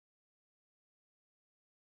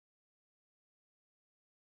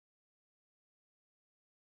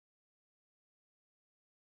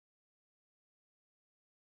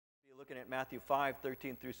Looking at Matthew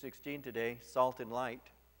 5:13 through 16 today, salt and light.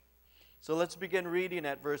 So let's begin reading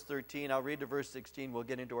at verse 13. I'll read to verse 16. We'll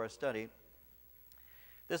get into our study.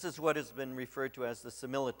 This is what has been referred to as the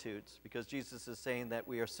similitudes, because Jesus is saying that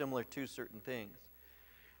we are similar to certain things.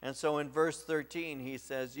 And so in verse 13, he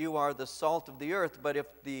says, "You are the salt of the earth, but if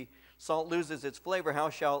the salt loses its flavor, how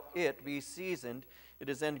shall it be seasoned? It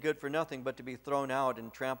is then good for nothing but to be thrown out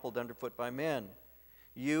and trampled underfoot by men.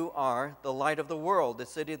 You are the light of the world. The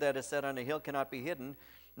city that is set on a hill cannot be hidden,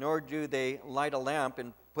 nor do they light a lamp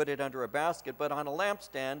and put it under a basket, but on a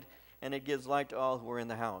lampstand, and it gives light to all who are in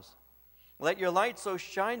the house. Let your light so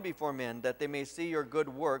shine before men that they may see your good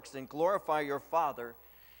works and glorify your Father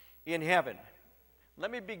in heaven."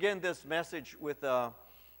 Let me begin this message with a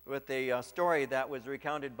story that was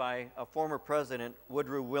recounted by a former president,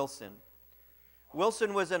 Woodrow Wilson.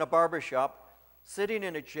 Wilson was in a barber shop, sitting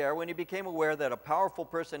in a chair, when he became aware that a powerful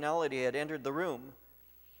personality had entered the room.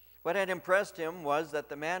 What had impressed him was that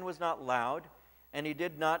the man was not loud, and he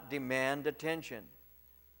did not demand attention.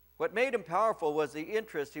 What made him powerful was the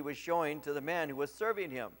interest he was showing to the man who was serving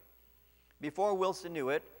him. Before Wilson knew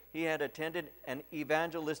it, he had attended an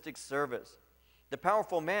evangelistic service. The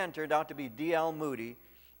powerful man turned out to be D.L. Moody,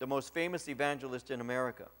 the most famous evangelist in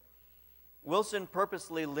America. Wilson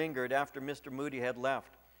purposely lingered after Mr. Moody had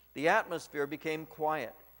left. The atmosphere became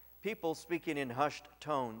quiet, people speaking in hushed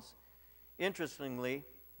tones. Interestingly,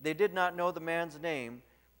 they did not know the man's name,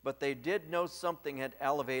 but they did know something had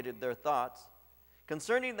elevated their thoughts.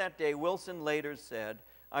 Concerning that day, Wilson later said,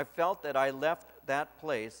 "I felt that I left that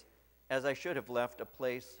place as I should have left a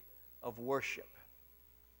place of worship."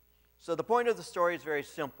 So the point of the story is very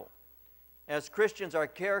simple. As Christians, our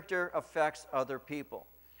character affects other people.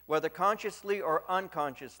 Whether consciously or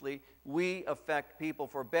unconsciously, we affect people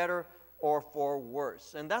for better or for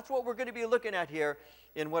worse. And that's what we're going to be looking at here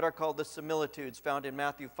in what are called the similitudes found in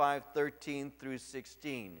Matthew 5:13 through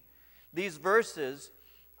 16. These verses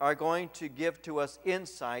are going to give to us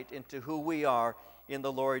insight into who we are in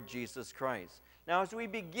the Lord Jesus Christ. Now, as we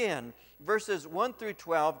begin, verses 1 through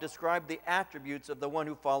 12 describe the attributes of the one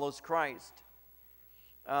who follows Christ.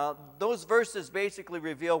 Those verses basically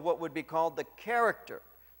reveal what would be called the character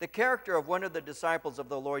of one of the disciples of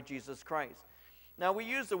the Lord Jesus Christ. Now, we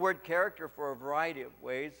use the word character for a variety of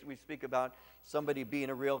ways. We speak about somebody being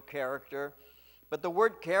a real character. But the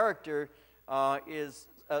word character is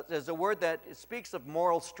a word that speaks of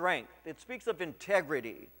moral strength. It speaks of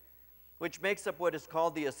integrity, which makes up what is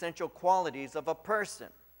called the essential qualities of a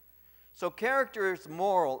person. So character is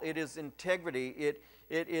moral. It is integrity. It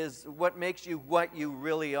is what makes you what you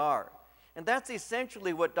really are. And that's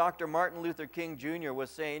essentially what Dr. Martin Luther King Jr. was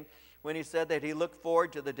saying when he said that he looked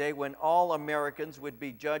forward to the day when all Americans would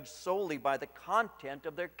be judged solely by the content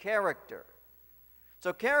of their character.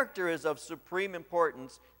 So character is of supreme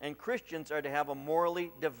importance, and Christians are to have a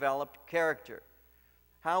morally developed character.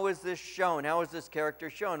 How is this shown? How is this character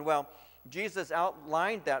shown? Well, Jesus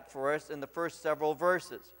outlined that for us in the first several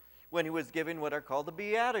verses when he was giving what are called the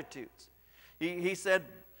Beatitudes. He said,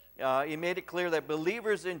 he made it clear that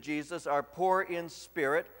believers in Jesus are poor in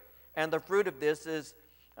spirit, and the fruit of this is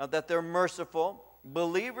that they're merciful.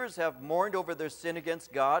 Believers have mourned over their sin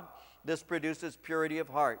against God. This produces purity of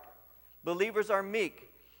heart. Believers are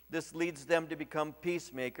meek. This leads them to become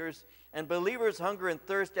peacemakers. And believers hunger and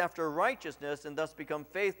thirst after righteousness and thus become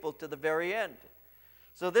faithful to the very end.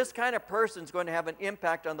 So this kind of person is going to have an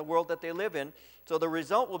impact on the world that they live in. So the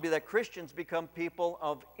result will be that Christians become people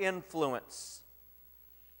of influence.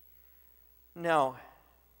 Now,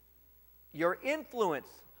 your influence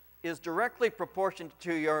is directly proportioned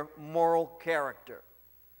to your moral character.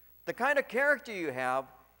 The kind of character you have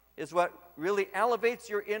is what really elevates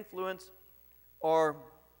your influence, or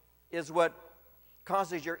is what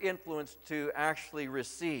causes your influence to actually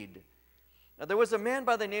recede. Now, there was a man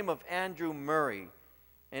by the name of Andrew Murray,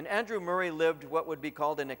 and Andrew Murray lived what would be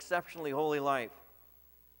called an exceptionally holy life.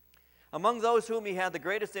 Among those whom he had the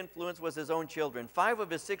greatest influence was his own children. 5 of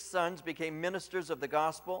his 6 sons became ministers of the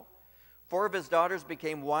gospel. 4 of his daughters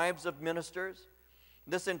became wives of ministers.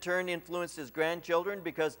 This in turn influenced his grandchildren,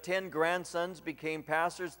 because 10 grandsons became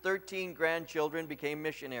pastors, 13 grandchildren became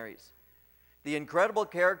missionaries. The incredible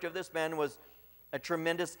character of this man was a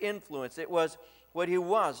tremendous influence. It was what he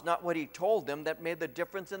was, not what he told them, that made the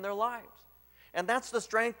difference in their lives. And that's the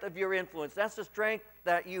strength of your influence. That's the strength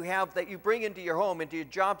that you have, that you bring into your home, into your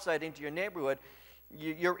job site, into your neighborhood.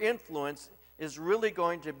 Your influence is really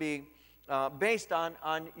going to be based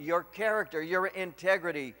on your character, your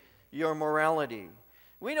integrity, your morality.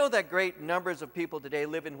 We know that great numbers of people today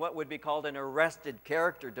live in what would be called an arrested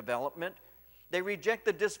character development. They reject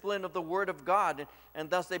the discipline of the Word of God, and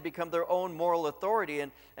thus they become their own moral authority.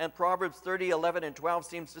 And Proverbs 30, 11, and 12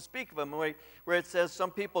 seems to speak of them, where it says,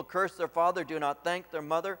 some people curse their father, do not thank their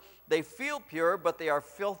mother. They feel pure, but they are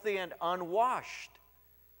filthy and unwashed.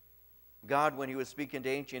 God, when he was speaking to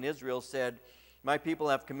ancient Israel, said, my people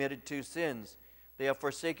have committed 2 sins. They have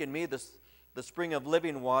forsaken me, the spring of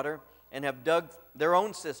living water, and have dug their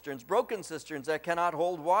own cisterns, broken cisterns that cannot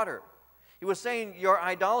hold water. He was saying your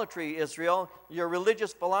idolatry, Israel, your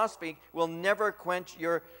religious philosophy will never quench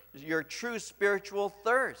your true spiritual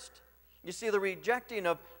thirst. You see, the rejecting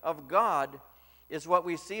of God is what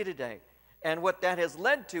we see today. And what that has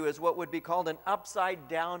led to is what would be called an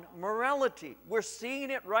upside-down morality. We're seeing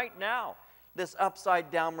it right now, this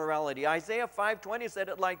upside-down morality. Isaiah 5:20 said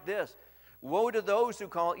it like this, woe to those who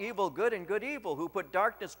call evil good and good evil, who put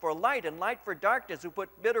darkness for light and light for darkness, who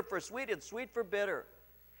put bitter for sweet and sweet for bitter.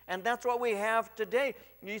 And that's what we have today.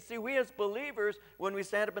 You see, we as believers, when we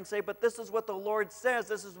stand up and say, but this is what the Lord says,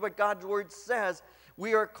 this is what God's Word says,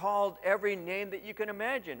 we are called every name that you can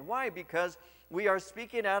imagine. Why? Because we are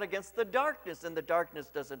speaking out against the darkness, and the darkness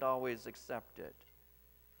doesn't always accept it.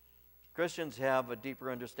 Christians have a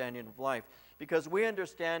deeper understanding of life because we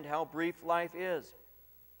understand how brief life is.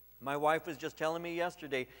 My wife was just telling me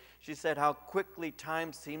yesterday, she said how quickly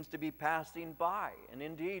time seems to be passing by. And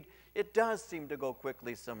indeed, it does seem to go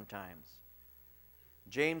quickly sometimes.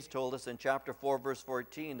 James told us in chapter 4, verse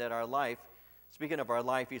 14, that our life, speaking of our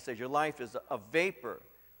life, he says, your life is a vapor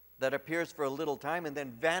that appears for a little time and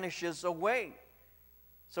then vanishes away.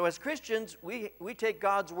 So as Christians, we take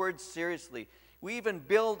God's word seriously. We even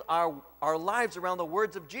build our lives around the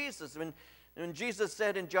words of Jesus. And Jesus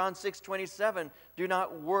said in John 6:27, do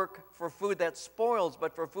not work for food that spoils,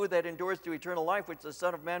 but for food that endures to eternal life, which the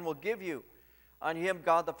Son of Man will give you. On him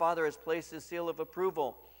God the Father has placed his seal of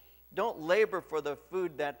approval. Don't labor for the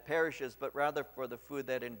food that perishes, but rather for the food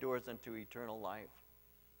that endures unto eternal life.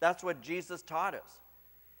 That's what Jesus taught us.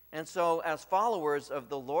 And so as followers of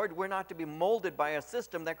the Lord, we're not to be molded by a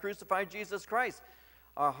system that crucified Jesus Christ.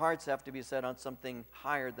 Our hearts have to be set on something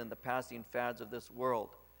higher than the passing fads of this world.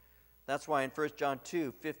 That's why in 1 John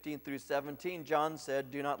 2, 15 through 17, John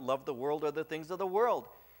said, do not love the world or the things of the world.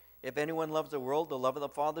 If anyone loves the world, the love of the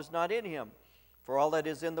Father is not in him. For all that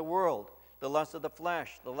is in the world, the lust of the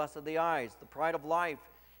flesh, the lust of the eyes, the pride of life,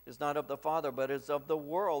 is not of the Father, but is of the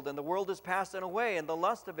world. And the world is passing away, and the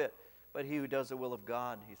lust of it. But he who does the will of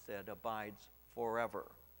God, he said, abides forever.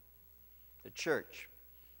 The church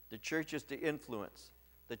is to influence.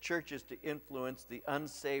 The church is to influence the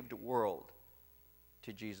unsaved world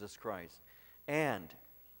to Jesus Christ. And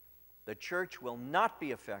the church will not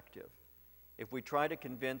be effective if we try to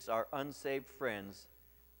convince our unsaved friends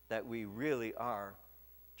that we really are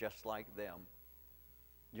just like them.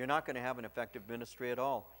 You're not going to have an effective ministry at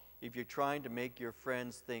all if you're trying to make your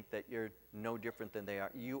friends think that you're no different than they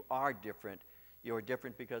are. You are different. You are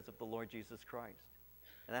different because of the Lord Jesus Christ.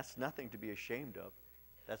 And that's nothing to be ashamed of.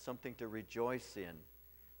 That's something to rejoice in.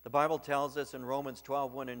 The Bible tells us in Romans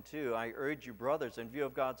 12, 1 and 2, I urge you, brothers, in view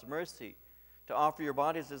of God's mercy, to offer your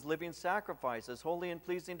bodies as living sacrifices, holy and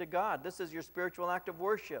pleasing to God. This is your spiritual act of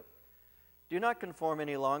worship. Do not conform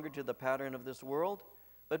any longer to the pattern of this world,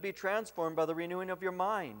 but be transformed by the renewing of your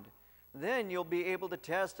mind. Then you'll be able to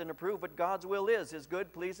test and approve what God's will is, his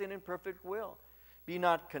good, pleasing, and perfect will. Be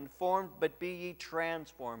not conformed, but be ye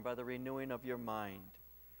transformed by the renewing of your mind.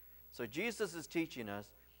 So Jesus is teaching us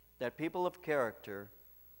that people of character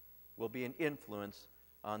will be an influence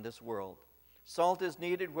on this world. Salt is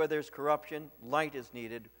needed where there's corruption. Light is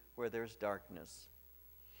needed where there's darkness.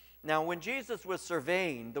 Now, when Jesus was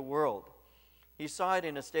surveying the world, he saw it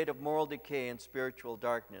in a state of moral decay and spiritual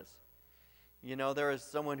darkness. You know, there is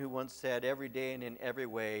someone who once said, every day and in every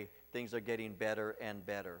way, things are getting better and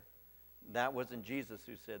better. That wasn't Jesus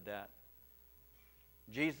who said that.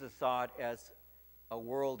 Jesus saw it as a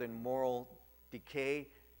world in moral decay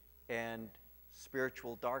and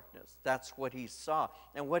spiritual darkness. That's what he saw.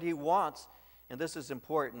 And what he wants, and this is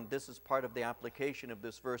important, this is part of the application of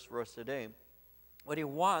this verse for us today. What he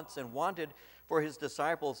wants and wanted for his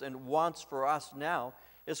disciples and wants for us now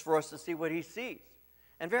is for us to see what he sees.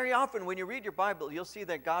 And very often when you read your Bible, you'll see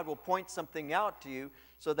that God will point something out to you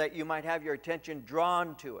so that you might have your attention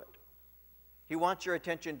drawn to it. He wants your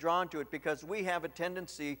attention drawn to it because we have a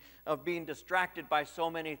tendency of being distracted by so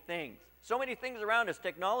many things. So many things around us.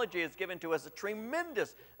 Technology has given to us a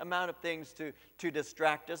tremendous amount of things to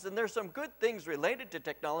distract us. And there's some good things related to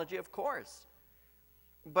technology, of course.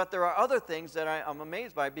 But there are other things that I'm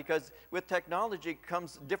amazed by because with technology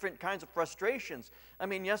comes different kinds of frustrations. I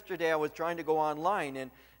mean, yesterday I was trying to go online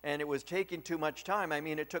and it was taking too much time. I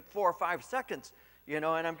mean, it took 4 or 5 seconds,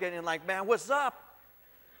 and I'm getting like, man, what's up?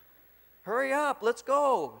 Hurry up, let's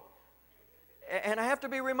go. And I have to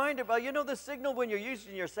be reminded about, the signal when you're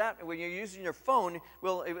using your phone,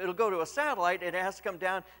 it'll go to a satellite, and it has to come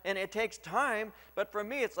down, and it takes time. But for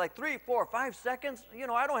me, it's like 3, 4, 5 seconds.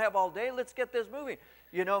 I don't have all day. Let's get this moving.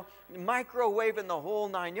 Microwave in the whole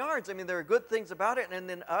 9 yards. I mean, there are good things about it, and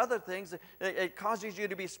then other things, it causes you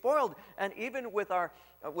to be spoiled. And even with our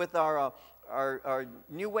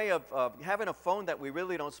new way of having a phone that we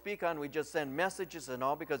really don't speak on, we just send messages and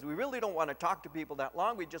all, because we really don't want to talk to people that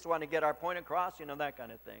long. We just want to get our point across, that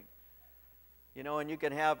kind of thing. And you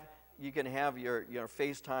can have your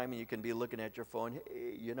FaceTime, and you can be looking at your phone.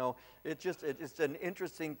 It's an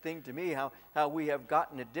interesting thing to me how we have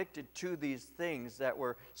gotten addicted to these things that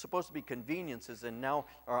were supposed to be conveniences and now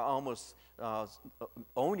are almost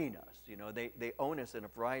owning us. They own us in a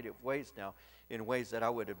variety of ways now, in ways that I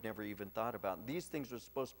would have never even thought about. These things were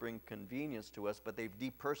supposed to bring convenience to us, but they've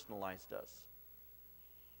depersonalized us.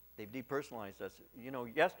 They've depersonalized us.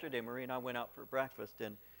 Yesterday, Marie and I went out for breakfast,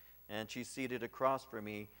 and she's seated across from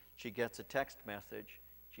me. She gets a text message.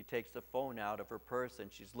 She takes the phone out of her purse, and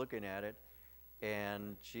she's looking at it,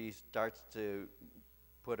 and she starts to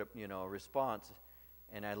put a response.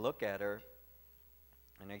 And I look at her,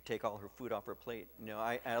 and I take all her food off her plate.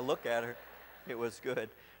 I look at her. It was good.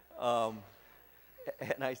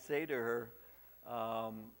 And I say to her,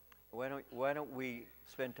 why don't we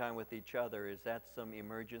spend time with each other? Is that some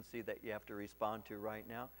emergency that you have to respond to right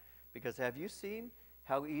now? Because have you seen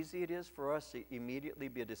how easy it is for us to immediately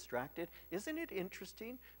be distracted? Isn't it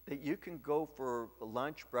interesting that you can go for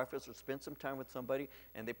lunch, breakfast, or spend some time with somebody,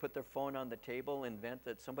 and they put their phone on the table and event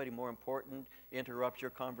that somebody more important interrupts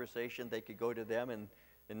your conversation, they could go to them and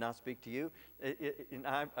not speak to you? And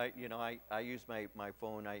I use my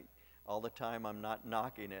phone all the time. I'm not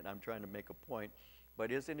knocking it. I'm trying to make a point.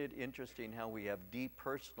 But isn't it interesting how we have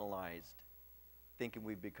depersonalized, thinking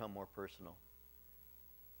we've become more personal?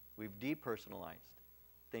 We've depersonalized,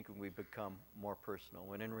 thinking we've become more personal,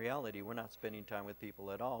 when in reality, we're not spending time with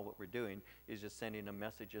people at all. What we're doing is just sending them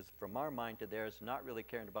messages from our mind to theirs, not really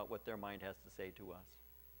caring about what their mind has to say to us.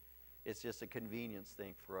 It's just a convenience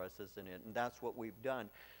thing for us, isn't it? And that's what we've done.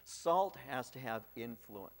 Salt has to have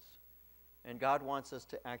influence. And God wants us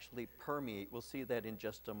to actually permeate. We'll see that in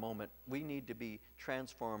just a moment. We need to be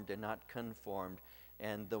transformed and not conformed.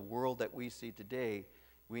 And the world that we see today,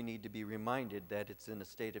 we need to be reminded that it's in a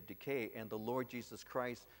state of decay. And the Lord Jesus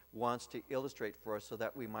Christ wants to illustrate for us so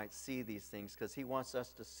that we might see these things, because he wants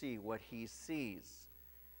us to see what he sees.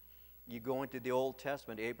 You go into the Old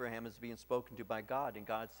Testament, Abraham is being spoken to by God, and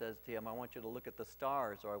God says to him, I want you to look at the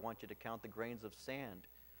stars, or I want you to count the grains of sand.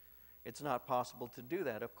 It's not possible to do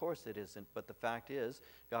that. Of course it isn't. But the fact is,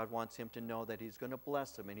 God wants him to know that he's going to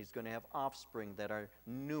bless him, and he's going to have offspring that are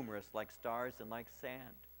numerous like stars and like sand.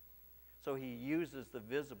 So he uses the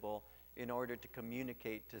visible in order to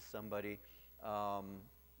communicate to somebody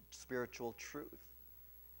spiritual truth.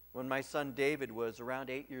 When my son David was around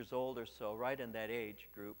 8 years old or so, right in that age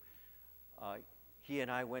group, he and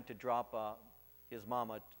I went to drop his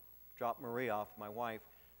mama, drop Marie off, my wife,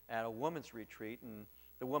 at a women's retreat. And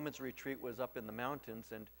the women's retreat was up in the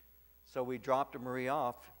mountains, and so we dropped Marie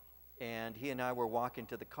off, and he and I were walking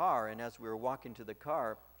to the car. And as we were walking to the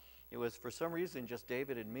car, it was for some reason just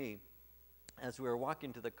David and me. As we were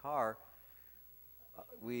walking to the car,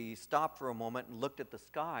 we stopped for a moment and looked at the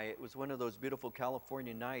sky. It was one of those beautiful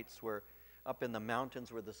California nights where up in the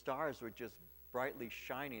mountains where the stars were just brightly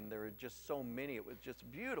shining. There were just so many. It was just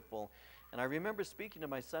beautiful. And I remember speaking to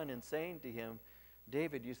my son and saying to him,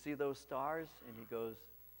 David, you see those stars? And he goes,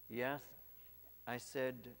 yes. I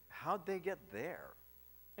said, how'd they get there?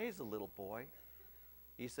 And he's a little boy.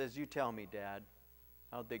 He says, you tell me, Dad,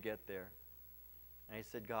 how'd they get there? And I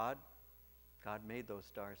said, God made those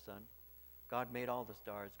stars, son. God made all the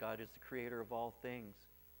stars. God is the creator of all things.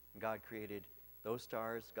 And God created those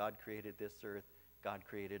stars. God created this earth. God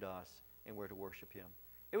created us, and we're to worship him.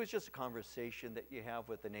 It was just a conversation that you have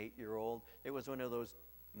with an 8-year-old. It was one of those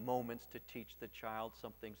moments to teach the child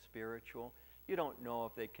something spiritual. You don't know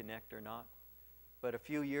if they connect or not. But a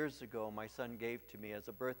few years ago, my son gave to me as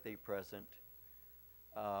a birthday present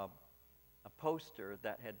a poster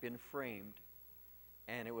that had been framed.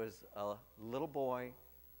 And it was a little boy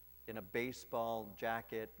in a baseball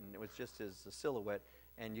jacket, and it was just his silhouette.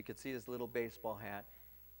 And you could see his little baseball hat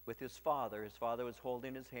with his father. His father was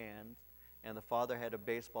holding his hand, and the father had a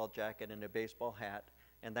baseball jacket and a baseball hat.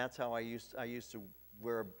 And that's how I used to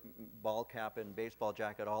wear a ball cap and baseball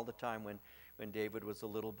jacket all the time when David was a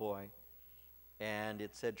little boy. And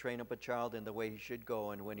it said, train up a child in the way he should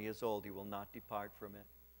go, and when he is old, he will not depart from it.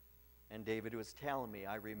 And David was telling me,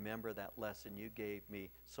 I remember that lesson you gave me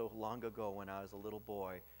so long ago when I was a little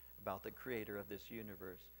boy about the creator of this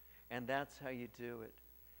universe. And that's how you do it.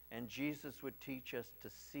 And Jesus would teach us to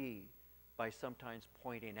see by sometimes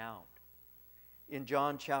pointing out. In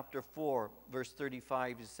John chapter 4, verse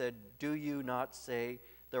 35, he said, "Do you not say,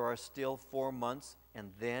 there are still 4 months,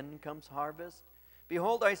 and then comes harvest?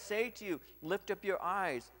 Behold, I say to you, lift up your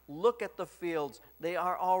eyes, look at the fields. They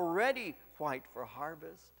are already white for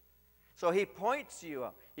harvest." So he points you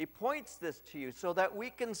up. He points this to you so that we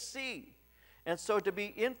can see. And so to be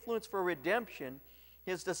influenced for redemption,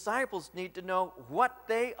 his disciples need to know what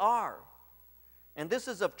they are. And this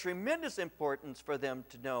is of tremendous importance for them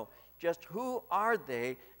to know just who are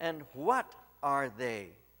they and what are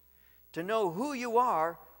they. To know who you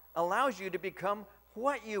are allows you to become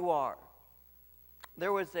what you are.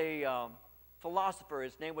 There was a philosopher,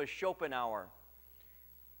 his name was Schopenhauer.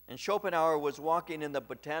 And Schopenhauer was walking in the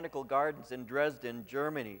botanical gardens in Dresden,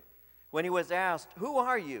 Germany, when he was asked, "Who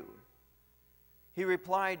are you?" He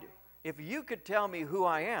replied, "If you could tell me who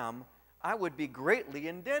I am, I would be greatly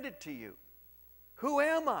indebted to you." Who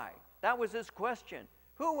am I? That was his question.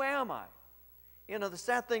 Who am I? You know, the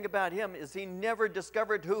sad thing about him is he never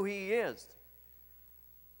discovered who he is.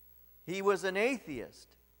 He was an atheist.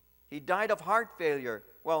 He died of heart failure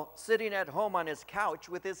while sitting at home on his couch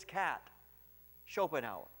with his cat.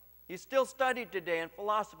 Schopenhauer. He's still studied today in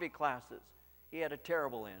philosophy classes. He had a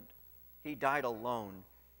terrible end. He died alone.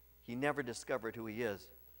 He never discovered who he is.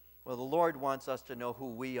 Well, the Lord wants us to know who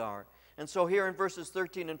we are. And so here in verses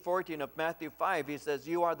 13 and 14 of Matthew 5, he says,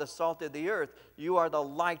 "You are the salt of the earth. You are the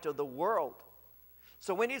light of the world."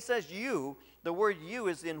 So when he says you, the word you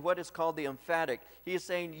is in what is called the emphatic. He is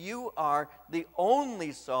saying you are the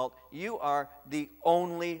only salt. You are the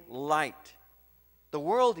only light. The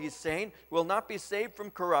world, he's saying, will not be saved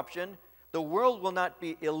from corruption. The world will not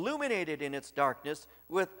be illuminated in its darkness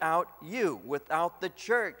without you, without the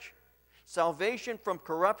church. Salvation from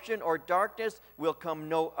corruption or darkness will come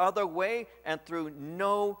no other way and through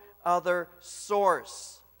no other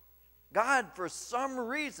source. God, for some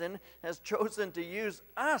reason, has chosen to use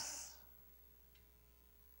us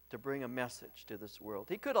to bring a message to this world.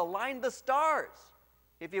 He could align the stars,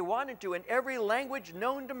 if he wanted to, in every language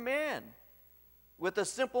known to man, with a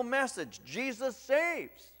simple message, Jesus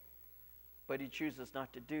saves. But he chooses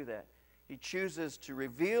not to do that. He chooses to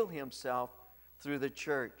reveal himself through the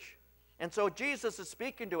church. And so Jesus is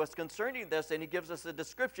speaking to us concerning this, and he gives us a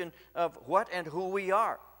description of what and who we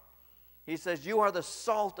are. He says, you are the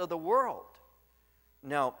salt of the world.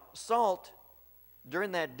 Now, salt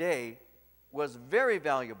during that day was very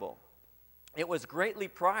valuable. It was greatly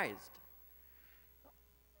prized.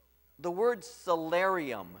 The word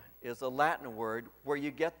salarium is a Latin word where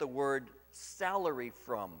you get the word salary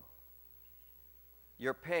from,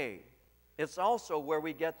 your pay. It's also where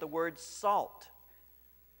we get the word salt.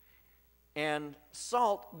 And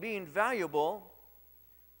salt, being valuable,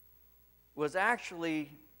 was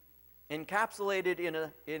actually encapsulated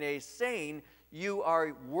in a saying, you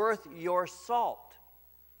are worth your salt.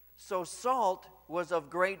 So salt was of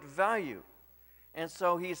great value. And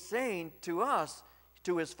so he's saying to us,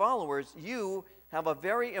 to his followers, you have a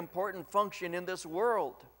very important function in this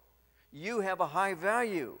world. You have a high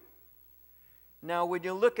value. Now, when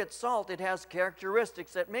you look at salt, it has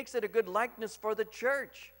characteristics that makes it a good likeness for the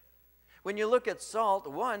church. When you look at salt,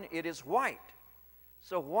 one, it is white.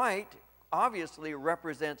 So white obviously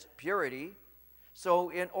represents purity. So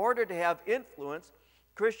in order to have influence,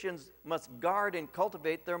 Christians must guard and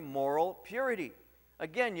cultivate their moral purity.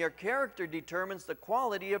 Again, your character determines the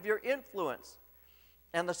quality of your influence.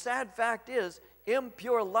 And the sad fact is,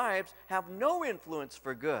 impure lives have no influence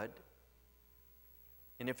for good.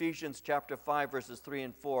 In Ephesians chapter 5, verses 3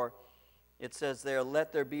 and 4, it says there,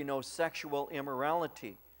 let there be no sexual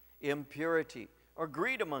immorality, impurity, or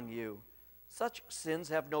greed among you. Such sins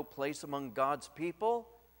have no place among God's people.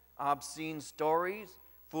 Obscene stories,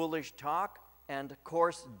 foolish talk, and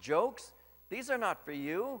coarse jokes, these are not for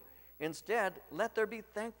you. Instead, let there be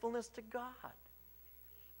thankfulness to God.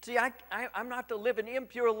 See, I'm not to live an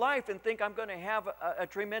impure life and think I'm going to have a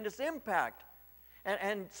tremendous impact.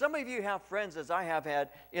 And some of you have friends, as I have had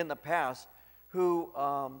in the past, who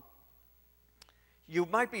you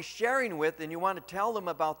might be sharing with and you want to tell them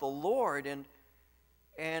about the Lord,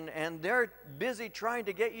 and they're busy trying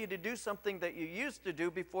to get you to do something that you used to do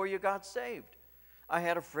before you got saved. I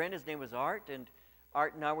had a friend, his name was Art, and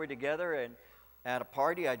Art and I were together and at a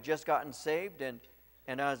party. I'd just gotten saved, and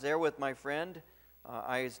I was there with my friend.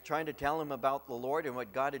 I was trying to tell him about the Lord and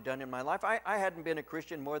what God had done in my life. I hadn't been a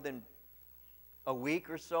Christian more than a week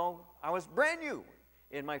or so. I was brand new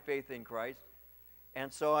in my faith in Christ.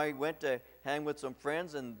 And so I went to hang with some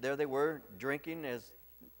friends, and there they were drinking as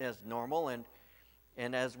normal.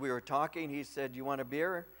 And as we were talking, he said, "You want a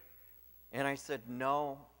beer?" And I said,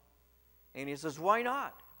 "No." And he says, "Why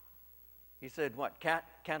not?" He said, "What, can't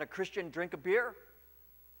a Christian drink a beer?"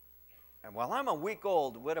 And well, I'm a week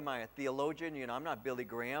old. What am I, a theologian? You know, I'm not Billy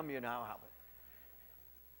Graham, you know.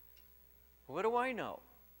 What do I know?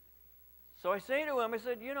 So I say to him, I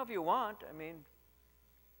said, "You know, if you want, I mean,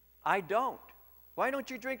 I don't. Why don't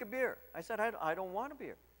you drink a beer?" I said, I don't want a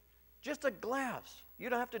beer. Just a glass. You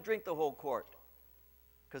don't have to drink the whole quart.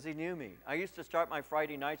 Because he knew me. I used to start my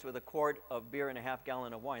Friday nights with a quart of beer and a half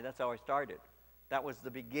gallon of wine. That's how I started. That was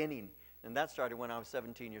the beginning. And that started when I was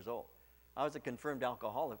 17 years old. I was a confirmed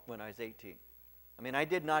alcoholic when I was 18. I mean, I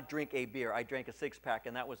did not drink a beer. I drank a six-pack,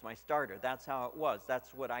 and that was my starter. That's how it was.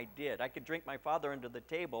 That's what I did. I could drink my father under the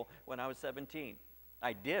table when I was 17.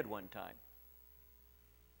 I did one time.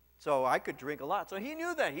 So I could drink a lot. So he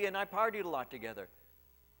knew that. He and I partied a lot together.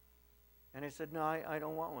 And I said, "No, I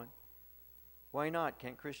don't want one." "Why not?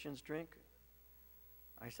 Can't Christians drink?"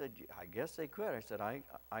 I said, "I guess they could." I said,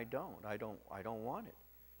 I don't want it."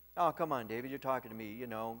 "Oh, come on, David, you're talking to me. You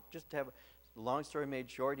know, just to have a long story made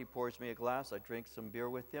short, he pours me a glass. I drink some beer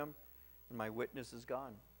with him, and my witness is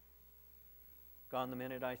gone. Gone the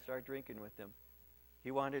minute I start drinking with him.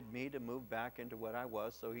 He wanted me to move back into what I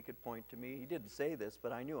was so he could point to me. He didn't say this,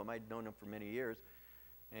 but I knew him. I'd known him for many years.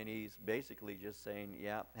 And he's basically just saying,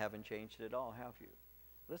 "Yeah, haven't changed at all, have you?"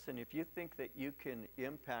 Listen, if you think that you can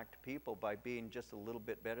impact people by being just a little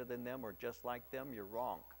bit better than them or just like them, you're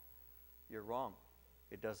wrong. You're wrong.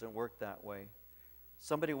 It doesn't work that way.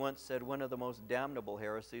 Somebody once said one of the most damnable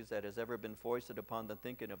heresies that has ever been foisted upon the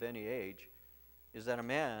thinking of any age is that a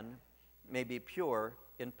man may be pure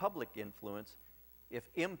in public influence if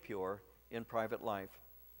impure in private life.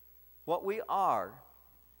 What we are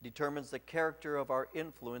determines the character of our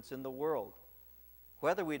influence in the world,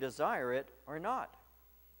 whether we desire it or not.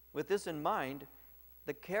 With this in mind,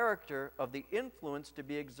 the character of the influence to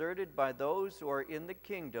be exerted by those who are in the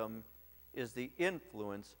kingdom is the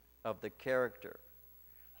influence of the character.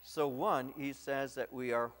 So one, he says that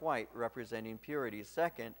we are white, representing purity.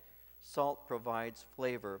 Second, salt provides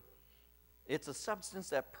flavor. It's a substance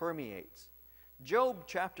that permeates. Job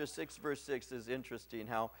chapter 6, verse 6 is interesting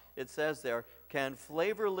how it says there, "Can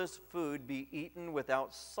flavorless food be eaten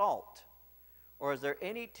without salt? Or is there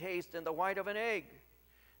any taste in the white of an egg?"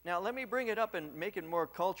 Now, let me bring it up and make it more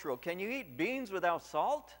cultural. Can you eat beans without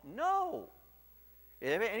salt? No.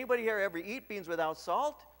 Anybody here ever eat beans without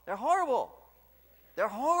salt? They're horrible. They're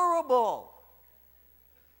horrible.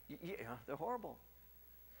 Yeah, they're horrible.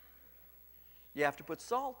 You have to put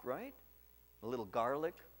salt, right? A little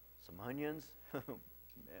garlic, some onions. Oh,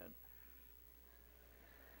 man.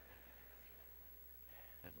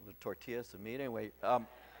 And a little tortilla, some meat. Anyway,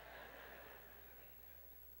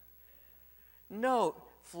 no,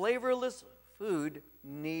 flavorless food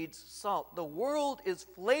needs salt. The world is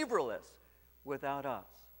flavorless without us.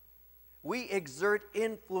 We exert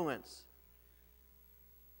influence.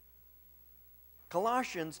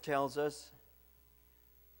 Colossians tells us,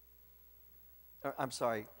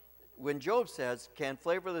 when Job says, "Can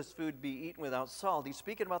flavorless food be eaten without salt?" he's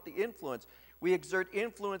speaking about the influence. We exert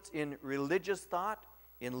influence in religious thought,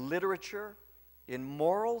 in literature, in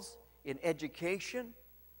morals, in education.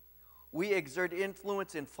 We exert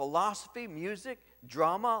influence in philosophy, music,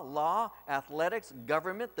 drama, law, athletics,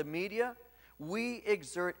 government, the media. We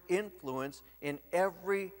exert influence in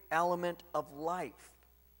every element of life.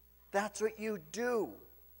 That's what you do.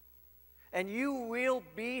 And you will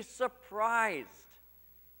be surprised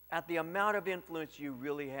at the amount of influence you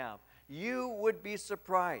really have. You would be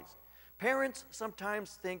surprised. Parents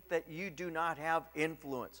sometimes think that you do not have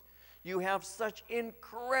influence. You have such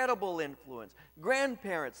incredible influence.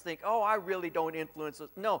 Grandparents think, "Oh, I really don't influence us."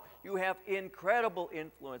 No, you have incredible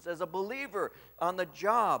influence. As a believer on the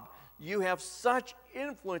job, you have such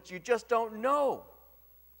influence you just don't know.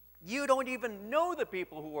 You don't even know the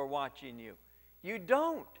people who are watching you. You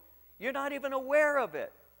don't. You're not even aware of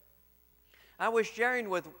it. I was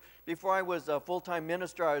sharing before I was a full-time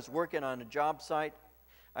minister, I was working on a job site.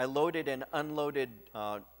 I loaded and unloaded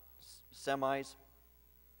semis.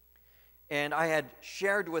 And I had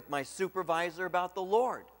shared with my supervisor about the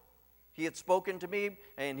Lord. He had spoken to me,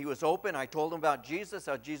 and he was open. I told him about Jesus,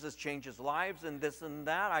 how Jesus changes lives, and this and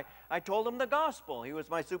that. I told him the gospel. He was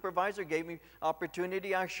my supervisor, gave me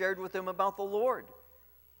opportunity. I shared with him about the Lord.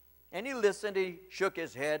 And he listened. He shook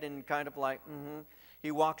his head and kind of like,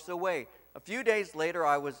 He walks away. A few days later,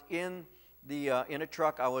 I was in a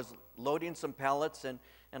truck. I was loading some pallets, and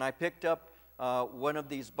I picked up one of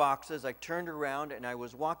these boxes. I turned around and I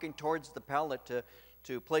was walking towards the pallet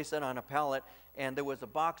to place it on a pallet, and there was a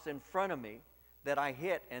box in front of me that I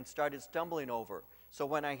hit and started stumbling over. So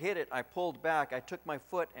when I hit it, I pulled back. I took my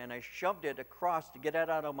foot and I shoved it across to get it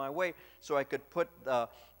out of my way so I could put the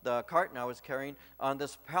carton I was carrying on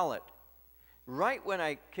this pallet. Right when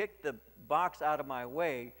I kicked the box out of my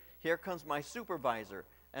way, here comes my supervisor.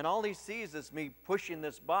 And all he sees is me pushing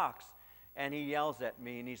this box. And he yells at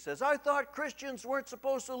me and he says, "I thought Christians weren't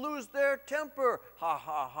supposed to lose their temper. Ha,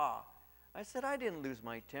 ha, ha." I said, "I didn't lose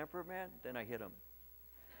my temper, man." Then I hit him.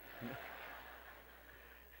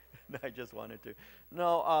 I just wanted to.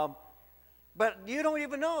 No, but you don't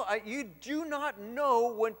even know. You do not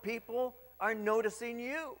know when people are noticing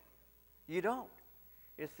you. You don't.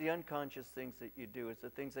 It's the unconscious things that you do. It's the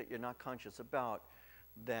things that you're not conscious about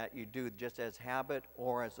that you do just as habit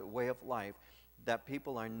or as a way of life that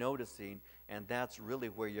people are noticing, and that's really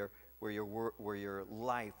where your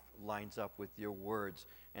life lines up with your words,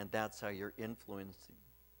 and that's how you're influencing.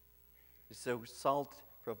 So salt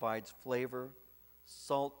provides flavor.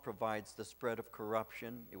 Salt provides the spread of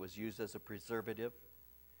corruption. It was used as a preservative.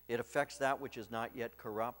 It affects that which is not yet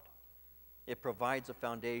corrupt. It provides a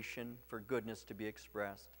foundation for goodness to be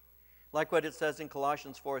expressed. Like what it says in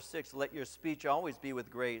Colossians 4:6, "Let your speech always be with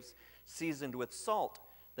grace, seasoned with salt,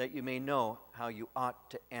 that you may know how you ought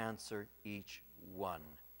to answer each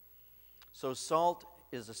one." So salt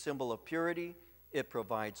is a symbol of purity. It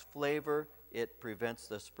provides flavor. It prevents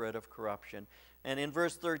the spread of corruption. And in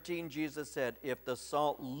verse 13, Jesus said, "If the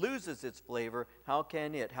salt loses its flavor, how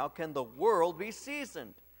can the world be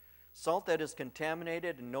seasoned?" Salt that is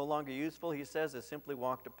contaminated and no longer useful, he says, is simply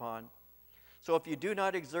walked upon. So if you do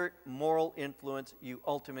not exert moral influence, you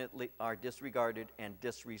ultimately are disregarded and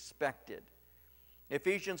disrespected.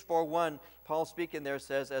 Ephesians 4:1, Paul speaking there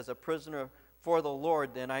says, "As a prisoner for the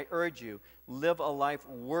Lord, then I urge you, live a life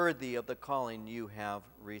worthy of the calling you have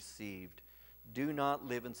received. Do not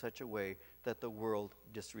live in such a way that the world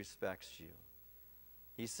disrespects you."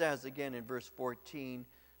 He says again in verse 14,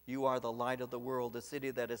 "You are the light of the world. The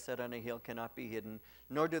city that is set on a hill cannot be hidden,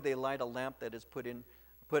 nor do they light a lamp that is put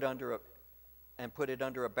under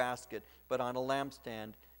a basket, but on a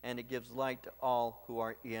lampstand, and it gives light to all who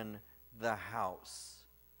are in the house."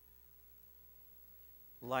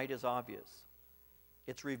 Light is obvious.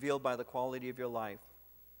 It's revealed by the quality of your life.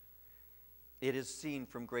 It is seen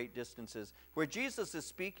from great distances. Where Jesus is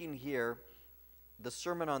speaking here, the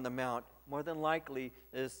Sermon on the Mount, more than likely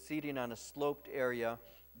is seating on a sloped area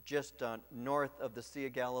just north of the Sea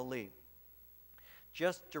of Galilee.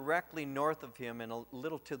 Just directly north of him and a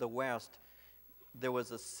little to the west, there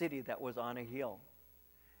was a city that was on a hill.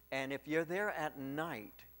 And if you're there at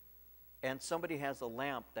night and somebody has a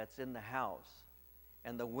lamp that's in the house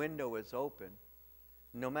and the window is open,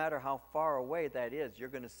 no matter how far away that is, you're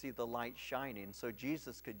going to see the light shining. So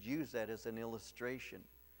Jesus could use that as an illustration.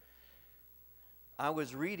 I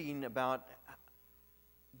was reading about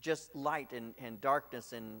just light and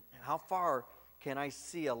darkness and how far can I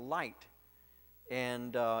see a light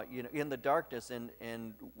and in the darkness.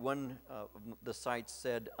 And one of the sites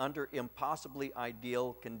said, under impossibly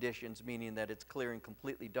ideal conditions, meaning that it's clear and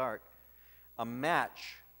completely dark, a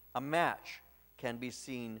match can be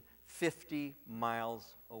seen 50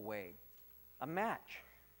 miles away. A match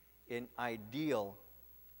in ideal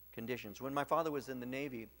conditions. When my father was in the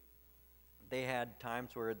Navy, they had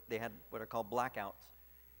times where they had what are called blackouts.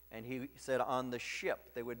 And he said on the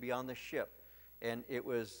ship, they would be on the ship, and it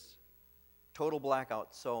was total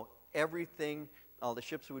blackout. So everything, all the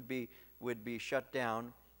ships would be shut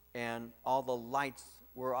down, and all the lights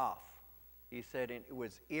were off. He said it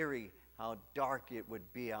was eerie how dark it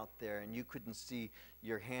would be out there, and you couldn't see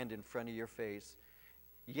your hand in front of your face.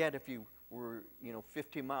 Yet if you were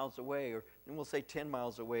 50 miles away, or and we'll say 10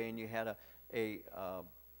 miles away, and you had a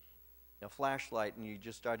flashlight and you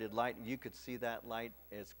just started lighting, you could see that light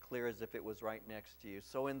as clear as if it was right next to you.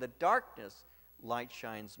 So in the darkness, light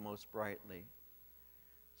shines most brightly.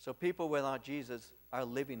 So people without Jesus are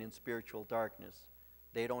living in spiritual darkness.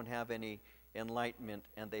 They don't have any enlightenment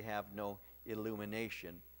and they have no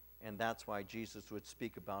illumination. And that's why Jesus would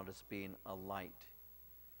speak about us being a light.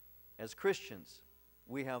 As Christians,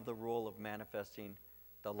 we have the role of manifesting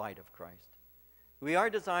the light of Christ. We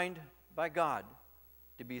are designed by God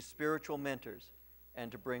to be spiritual mentors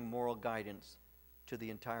and to bring moral guidance to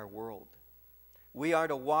the entire world. We are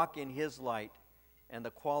to walk in His light, and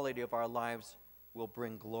the quality of our lives will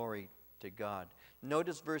bring glory to God.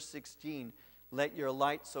 Notice verse 16, "Let your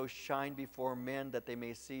light so shine before men that they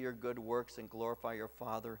may see your good works and glorify your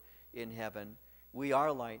Father in heaven." We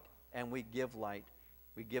are light, and we give light.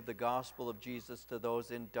 We give the gospel of Jesus to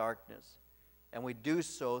those in darkness. And we do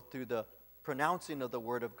so through the pronouncing of the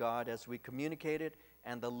Word of God as we communicate it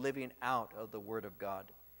and the living out of the Word of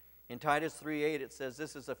God. In Titus 3:8 it says,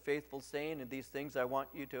 "This is a faithful saying, and these things I want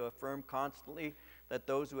you to affirm constantly, that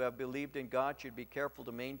those who have believed in God should be careful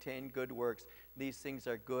to maintain good works. These things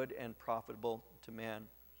are good and profitable to man."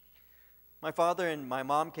 My father and my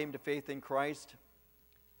mom came to faith in Christ,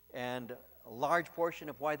 and a large portion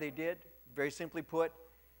of why they did, very simply put,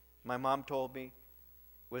 my mom told me,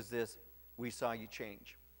 was this: we saw you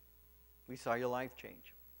change. We saw your life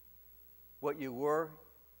change. What you were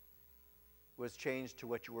was changed to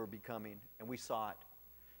what you were becoming, and we saw it.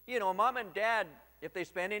 You know, mom and dad, if they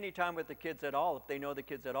spend any time with the kids at all, if they know the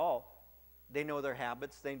kids at all, they know their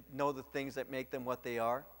habits, they know the things that make them what they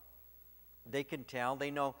are. They can tell,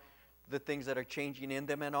 they know the things that are changing in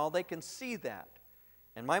them and all. They can see that.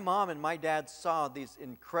 And my mom and my dad saw these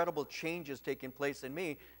incredible changes taking place in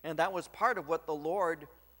me, and that was part of what the Lord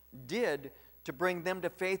did to bring them to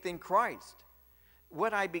faith in Christ.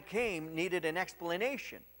 What I became needed an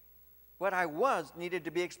explanation. What I was needed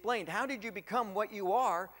to be explained. How did you become what you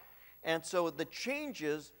are? And so the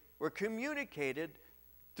changes were communicated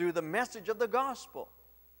through the message of the gospel.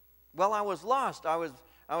 Well, I was lost, I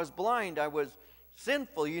was blind, I was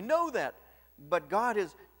sinful, you know that. But God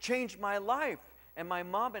has changed my life. And my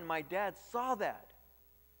mom and my dad saw that.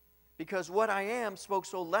 Because what I am spoke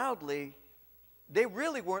so loudly, they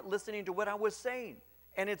really weren't listening to what I was saying.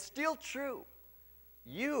 And it's still true.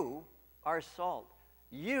 You are salt.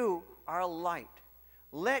 You are light.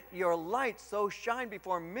 Let your light so shine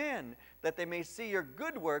before men that they may see your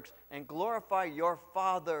good works and glorify your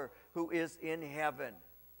Father who is in heaven.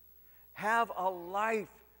 Have a life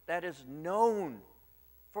that is known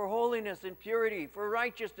for holiness and purity, for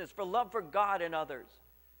righteousness, for love for God and others.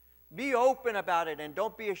 Be open about it and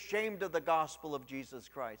don't be ashamed of the gospel of Jesus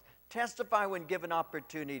Christ. Testify when given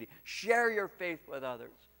opportunity. Share your faith with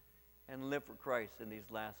others and live for Christ in these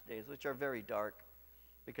last days, which are very dark.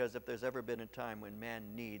 Because if there's ever been a time when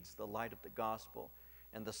man needs the light of the gospel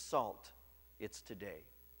and the salt, it's today.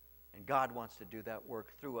 And God wants to do that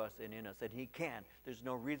work through us and in us. And He can. There's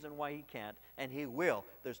no reason why He can't. And He will.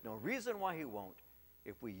 There's no reason why He won't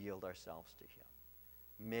if we yield ourselves to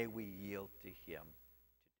Him. May we yield to Him.